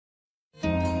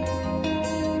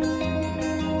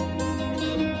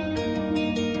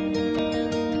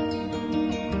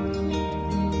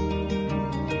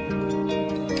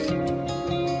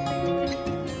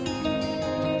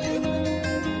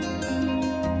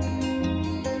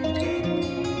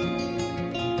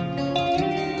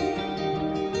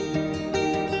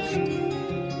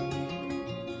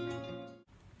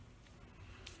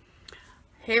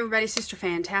Hey everybody, Sister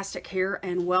Fantastic here,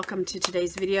 and welcome to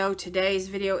today's video. Today's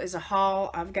video is a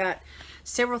haul. I've got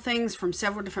several things from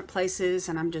several different places,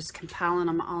 and I'm just compiling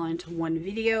them all into one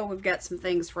video. We've got some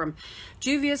things from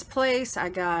Juvia's place. I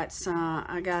got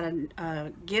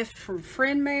a gift from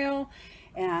friendmail,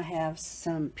 and I have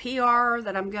some PR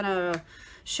that I'm gonna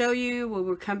show you. We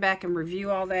will come back and review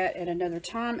all that at another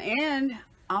time, and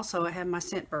also I have my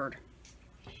Scentbird.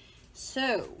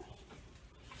 So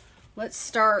let's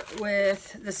start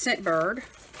with the Scentbird.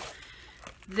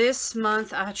 This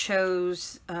month I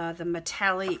chose the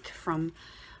metallic from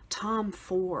Tom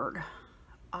Ford.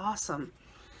 Awesome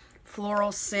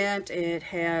floral scent. It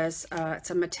has it's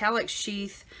a metallic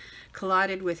sheath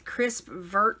collided with crisp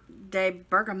vert de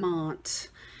bergamot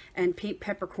and pink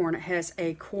peppercorn. It has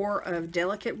a core of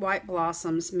delicate white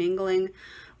blossoms mingling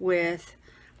with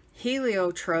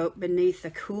heliotrope beneath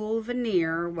the cool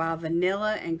veneer, while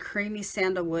vanilla and creamy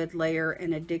sandalwood layer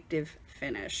an addictive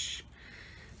finish.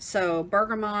 So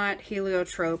bergamot,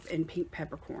 heliotrope, and pink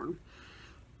peppercorn.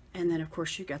 And then of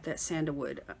course you got that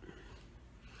sandalwood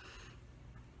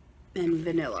and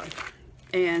vanilla.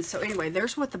 And so anyway,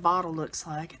 there's what the bottle looks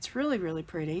like. It's really, really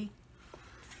pretty.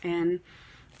 And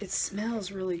it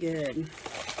smells really good.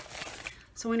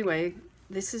 So anyway,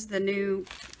 this is the new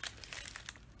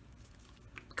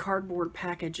cardboard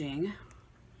packaging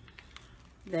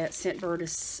that Scentbird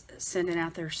is sending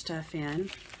out their stuff in.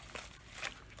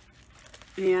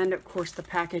 And of course the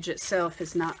package itself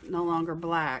is no longer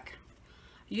black.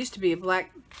 It used to be a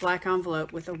black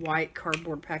envelope with a white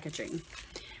cardboard packaging,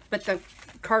 but the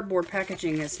cardboard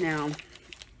packaging is now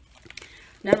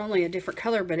not only a different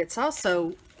color, but it's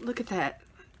also, look at that,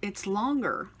 it's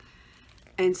longer.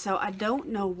 And so I don't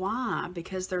know why,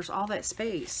 because there's all that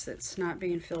space that's not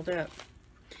being filled up.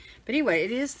 But anyway,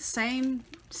 it is the same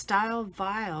style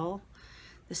vial,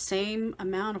 the same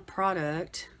amount of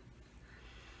product.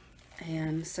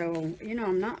 And so, you know,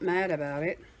 I'm not mad about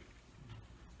it.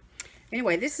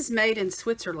 Anyway, this is made in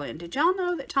Switzerland. Did y'all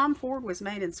know that Tom Ford was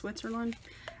made in Switzerland?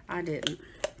 I didn't.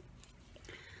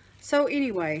 So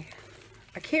anyway,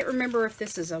 I can't remember if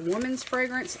this is a woman's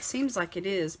fragrance. It seems like it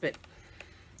is, but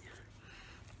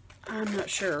I'm not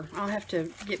sure. I'll have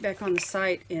to get back on the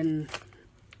site and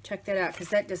check that out, because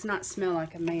that does not smell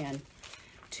like a man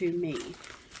to me.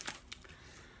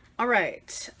 All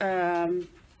right, the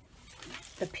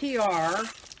PR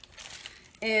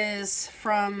is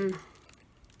from,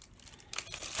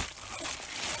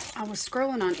 I was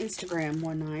scrolling on Instagram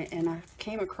one night and I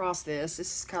came across this.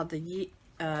 This is called the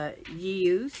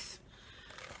YEOUTH.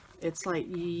 It's like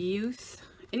YEOUTH.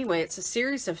 Anyway, it's a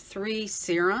series of 3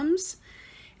 serums.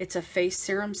 It's a face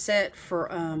serum set for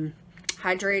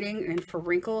hydrating and for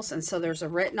wrinkles. And so there's a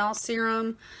retinol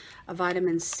serum, a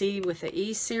vitamin C with a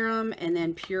E serum, and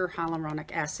then pure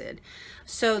hyaluronic acid.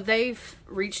 So they've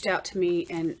reached out to me,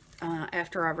 and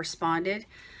after I responded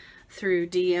through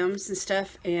DMs and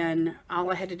stuff, and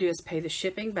all I had to do is pay the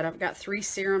shipping. But I've got 3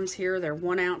 serums here. They're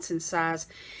 1 ounce in size,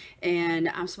 and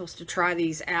I'm supposed to try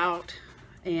these out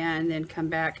and then come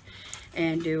back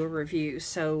and do a review.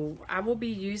 So I will be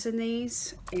using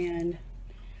these, and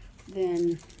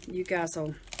then you guys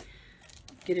will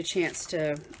get a chance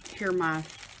to hear my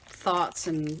thoughts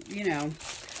and, you know,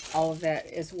 all of that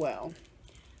as well.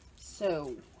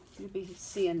 So you'll be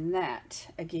seeing that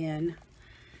again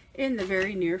in the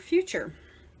very near future.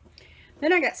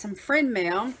 Then I got some friend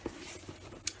mail.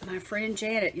 My friend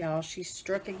Janet, y'all, she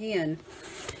struck again.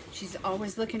 She's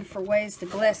always looking for ways to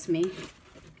bless me.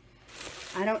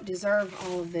 I don't deserve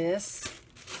all of this.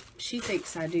 She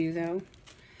thinks I do, though.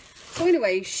 So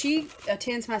anyway, she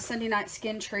attends my Sunday night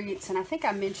skin treats, and I think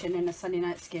I mentioned in a Sunday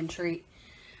night skin treat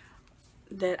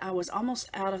that I was almost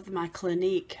out of my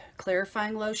Clinique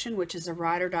clarifying lotion, which is a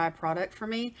ride or die product for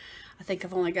me. I think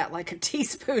I've only got like a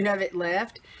teaspoon of it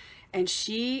left, and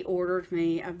she ordered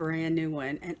me a brand new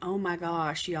one. And oh my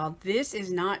gosh, y'all, this is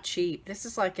not cheap. This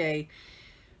is like a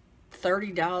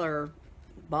 $30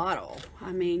 bottle.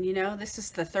 I mean, you know, this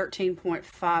is the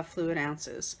 13.5 fluid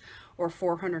ounces, or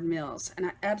 400 mils, and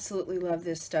I absolutely love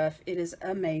this stuff. It is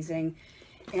amazing,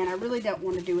 and I really don't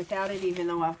want to do without it, even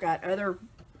though I've got other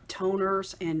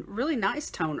toners and really nice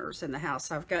toners in the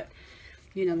house. I've got,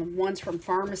 you know, the ones from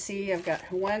pharmacy. I've got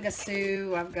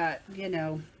Huangasu. I've got, you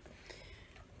know,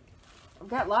 I've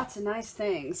got lots of nice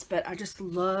things, but I just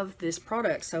love this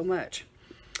product so much.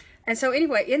 And so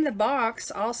anyway, in the box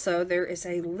also there is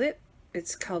a lip.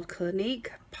 It's called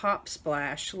Clinique Pop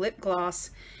Splash Lip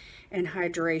Gloss and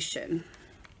Hydration.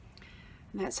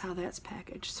 And that's how that's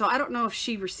packaged. So I don't know if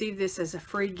she received this as a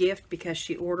free gift because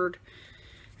she ordered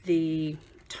the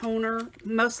toner,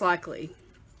 most likely.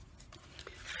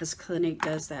 Because Clinique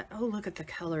does that. Oh, look at the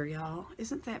color, y'all.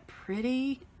 Isn't that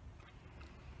pretty?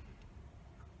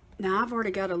 Now, I've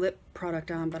already got a lip product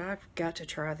on, but I've got to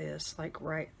try this, like,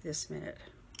 right this minute.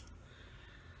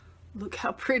 Look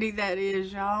how pretty that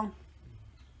is, y'all.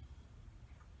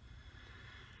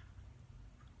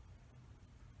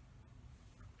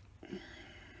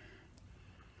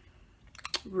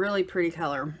 Really pretty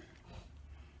color.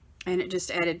 And it just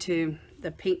added to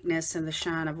the pinkness and the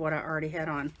shine of what I already had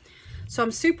on. So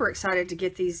I'm super excited to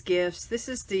get these gifts. This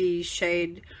is the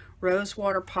shade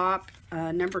Rosewater Pop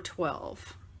number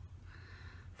 12.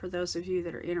 For those of you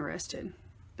that are interested.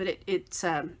 But it's,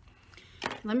 let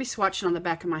me swatch it on the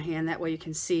back of my hand. That way you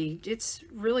can see. It's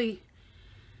really,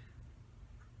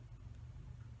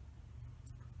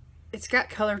 it's got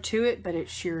color to it, but it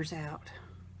shears out.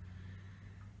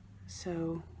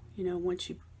 So, you know, once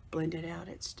you blend it out,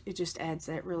 it just adds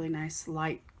that really nice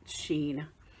light sheen,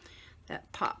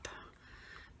 that pop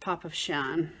of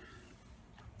shine.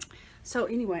 So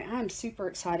anyway, I'm super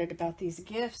excited about these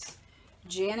gifts.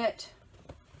 Janet,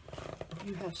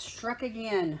 you have struck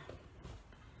again.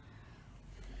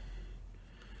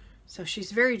 So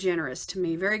she's very generous to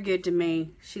me, very good to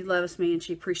me. She loves me and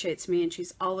she appreciates me, and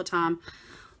she's all the time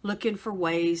looking for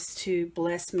ways to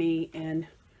bless me and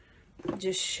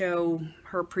just show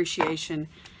her appreciation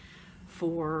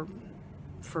for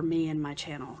me and my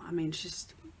channel. I mean, it's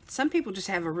just, some people just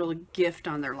have a real gift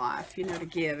on their life, you know, to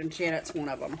give, and Janet's one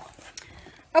of them.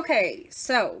 Okay,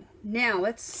 so now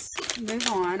let's move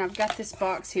on. I've got this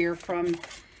box here from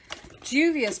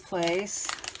Juvia's Place.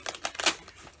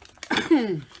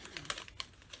 And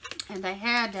they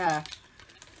had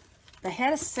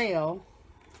a sale,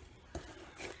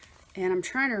 and I'm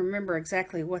trying to remember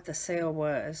exactly what the sale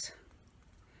was.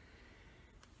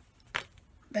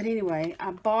 But anyway,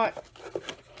 I bought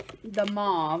the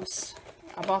mauves.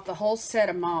 I bought the whole set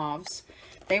of mauves.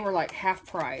 They were like half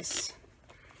price.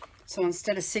 So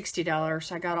instead of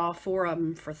 $60, I got all 4 of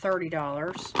them for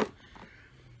 $30.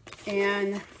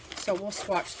 And so we'll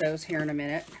swatch those here in a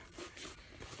minute.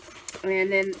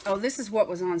 And then, oh, this is what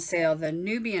was on sale. The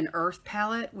Nubian Earth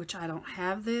palette, which I don't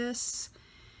have this.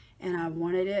 And I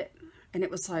wanted it. And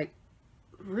it was like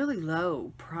really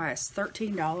low price.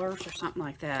 $13 or something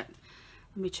like that.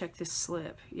 Let me check this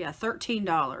slip. Yeah,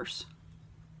 $13.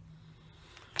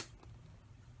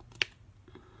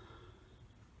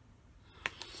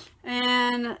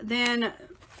 And then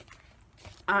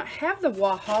I have the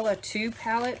Walhalla 2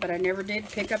 palette, but I never did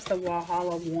pick up the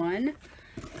Walhalla 1.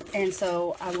 And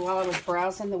so while I was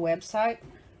browsing the website,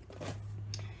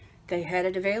 they had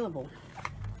it available.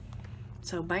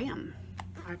 So bam,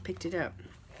 I picked it up.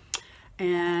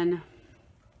 And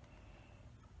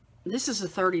this is a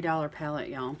 $30 palette,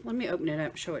 y'all. Let me open it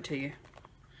up and show it to you.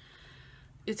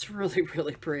 It's really,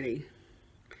 really pretty.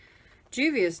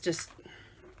 Juvia's just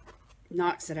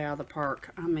knocks it out of the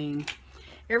park. I mean,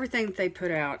 everything that they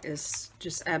put out is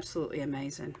just absolutely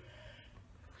amazing.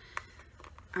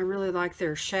 I really like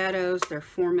their shadows, their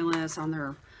formulas on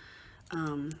their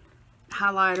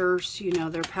highlighters. You know,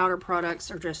 their powder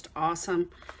products are just awesome.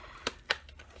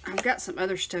 I've got some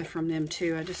other stuff from them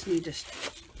too. I just need to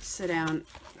sit down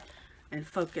and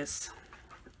focus.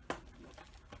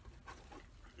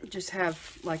 Just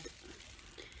have like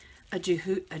a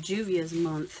Juvia's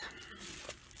month.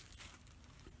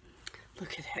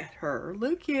 Look at her.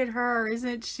 Look at her.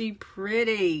 Isn't she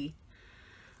pretty?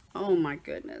 Oh my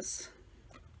goodness.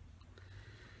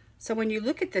 So when you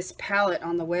look at this palette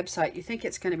on the website, you think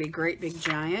it's going to be great big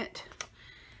giant.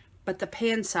 But the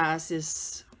pan size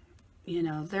is, you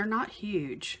know, they're not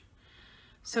huge.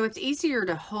 So it's easier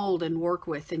to hold and work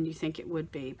with than you think it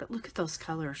would be. But look at those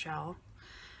colors, y'all.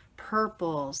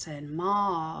 Purples and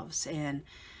mauves, and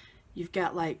you've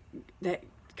got like that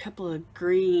couple of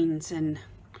greens and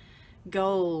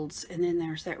golds, and then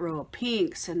there's that row of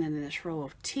pinks, and then this row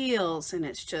of teals, and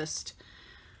it's just,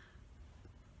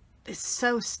 it's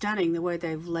so stunning the way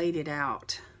they've laid it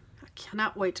out. I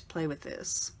cannot wait to play with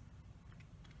this.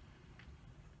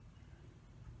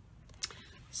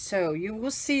 So you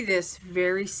will see this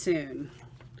very soon.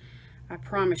 I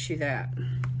promise you that.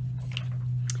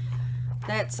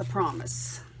 That's a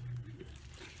promise.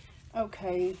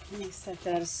 Okay, let me set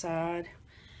that aside.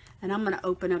 And I'm going to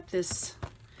open up this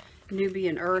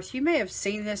Nubian Earth. You may have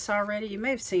seen this already. You may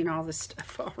have seen all this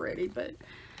stuff already, but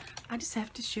I just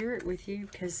have to share it with you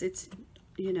because it's,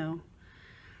 you know,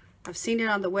 I've seen it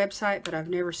on the website, but I've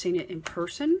never seen it in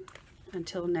person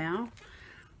until now,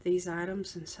 these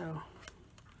items. And so,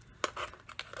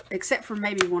 except for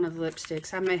maybe one of the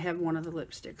lipsticks. I may have one of the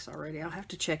lipsticks already. I'll have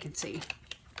to check and see.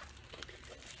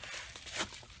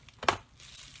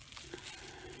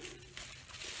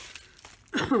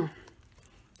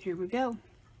 Here we go.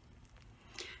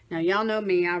 Now, y'all know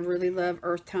me. I really love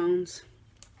earth tones.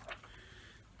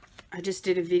 I just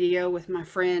did a video with my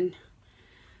friend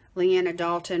Leanna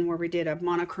Dalton where we did a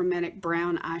monochromatic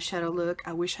brown eyeshadow look.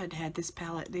 I wish I'd had this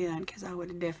palette then because I would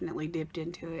have definitely dipped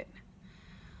into it.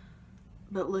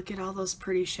 But look at all those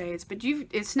pretty shades. But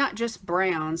it's not just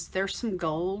browns. There's some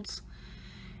golds.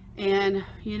 And,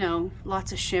 you know,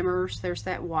 lots of shimmers. There's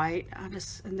that white.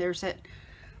 And there's that.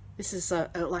 This is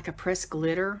like a pressed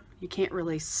glitter. You can't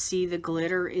really see the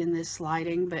glitter in this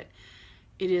lighting, but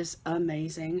it is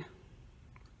amazing.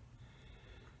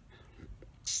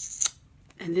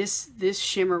 And this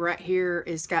shimmer right here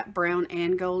has got brown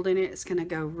and gold in it. It's going to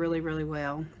go really, really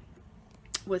well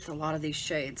with a lot of these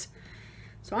shades.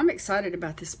 So I'm excited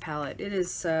about this palette. It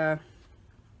is, I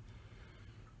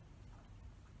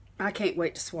can't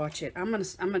wait to swatch it. I'm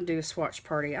gonna do a swatch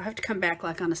party. I have to come back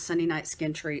like on a Sunday night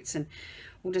skin treats and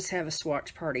we'll just have a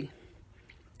swatch party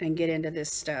and get into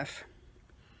this stuff.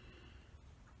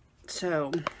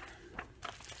 So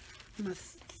I'm gonna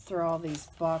throw all these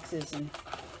boxes and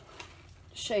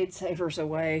shade savers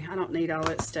away. I don't need all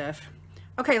that stuff.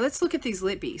 Okay, let's look at these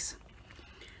lippies.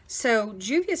 So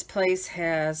Juviasplace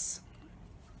has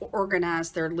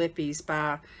organized their lippies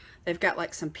by, they've got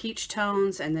like some peach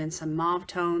tones and then some mauve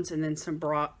tones and then some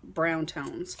brown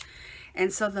tones.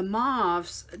 And so the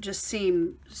mauves just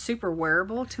seem super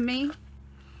wearable to me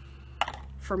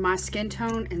for my skin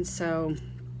tone, and so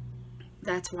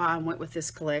that's why I went with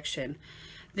this collection.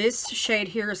 This shade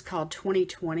here is called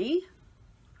 2020.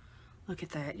 Look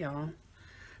at that, y'all.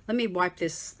 Let me wipe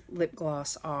this lip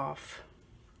gloss off.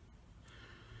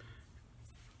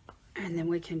 And then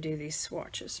we can do these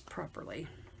swatches properly.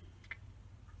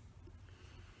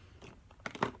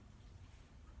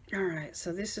 All right,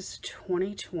 so this is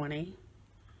 2020.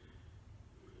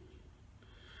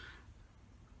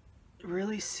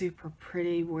 Really super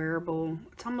pretty, wearable.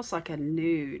 It's almost like a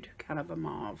nude, kind of a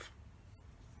mauve.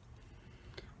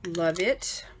 Love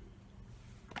it.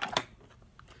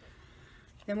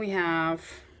 Then we have,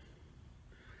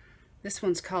 this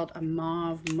one's called a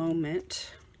Mauve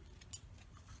Moment.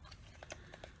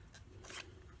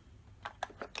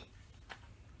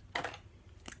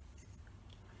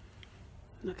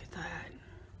 Look at that.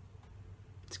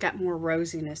 It's got more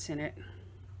rosiness in it.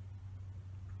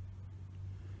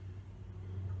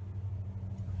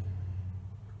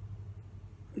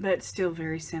 But it's still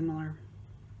very similar.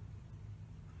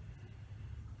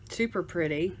 Super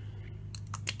pretty.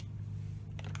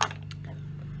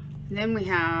 And then we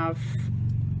have,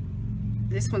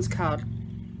 this one's called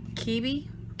Kebi,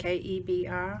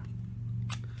 K-E-B-I,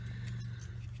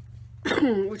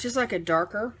 which is like a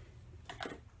darker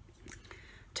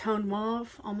tone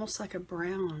mauve, almost like a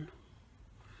brown.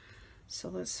 So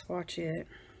let's swatch it.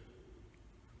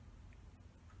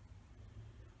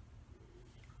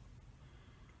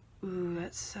 Ooh,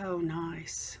 that's so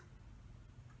nice.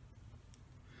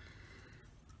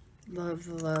 Love,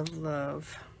 love,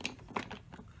 love.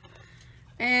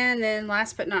 And then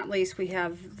last but not least, we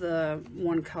have the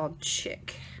one called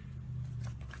Chick.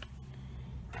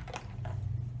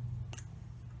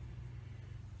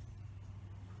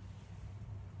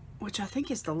 Which I think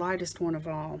is the lightest one of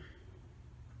all.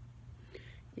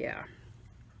 Yeah.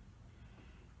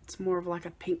 It's more of like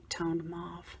a pink toned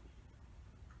mauve.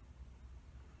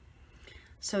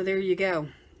 So there you go.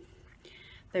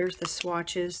 There's the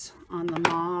swatches on the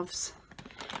mauves.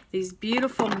 These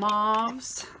beautiful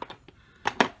mauves.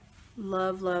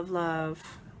 Love, love,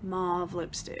 love mauve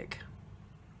lipstick.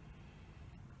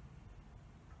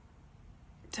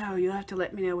 So you'll have to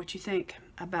let me know what you think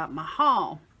about my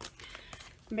haul.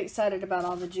 I'm excited about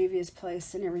all the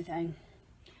Juviasplace and everything.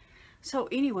 So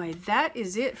anyway, that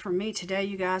is it for me today,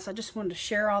 you guys. I just wanted to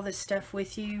share all this stuff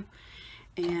with you.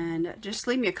 And just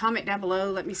leave me a comment down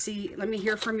below. Let me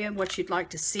hear from you what you'd like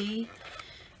to see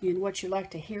and what you'd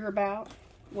like to hear about,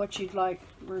 what you'd like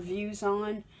reviews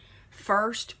on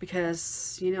first,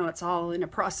 because you know it's all in a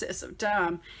process of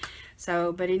time.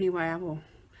 So, but anyway, I will,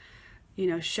 you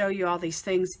know, show you all these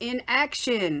things in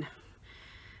action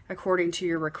according to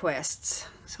your requests.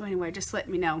 So anyway, just let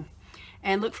me know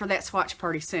and look for that swatch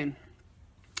party soon.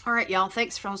 All right, y'all,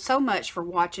 thanks so much for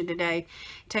watching today,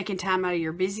 taking time out of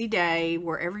your busy day,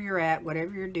 wherever you're at,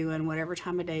 whatever you're doing, whatever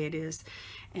time of day it is,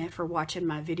 and for watching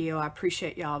my video. I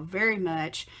appreciate y'all very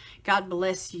much. God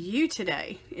bless you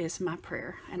today is my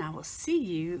prayer, and I will see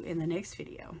you in the next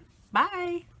video.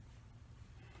 Bye.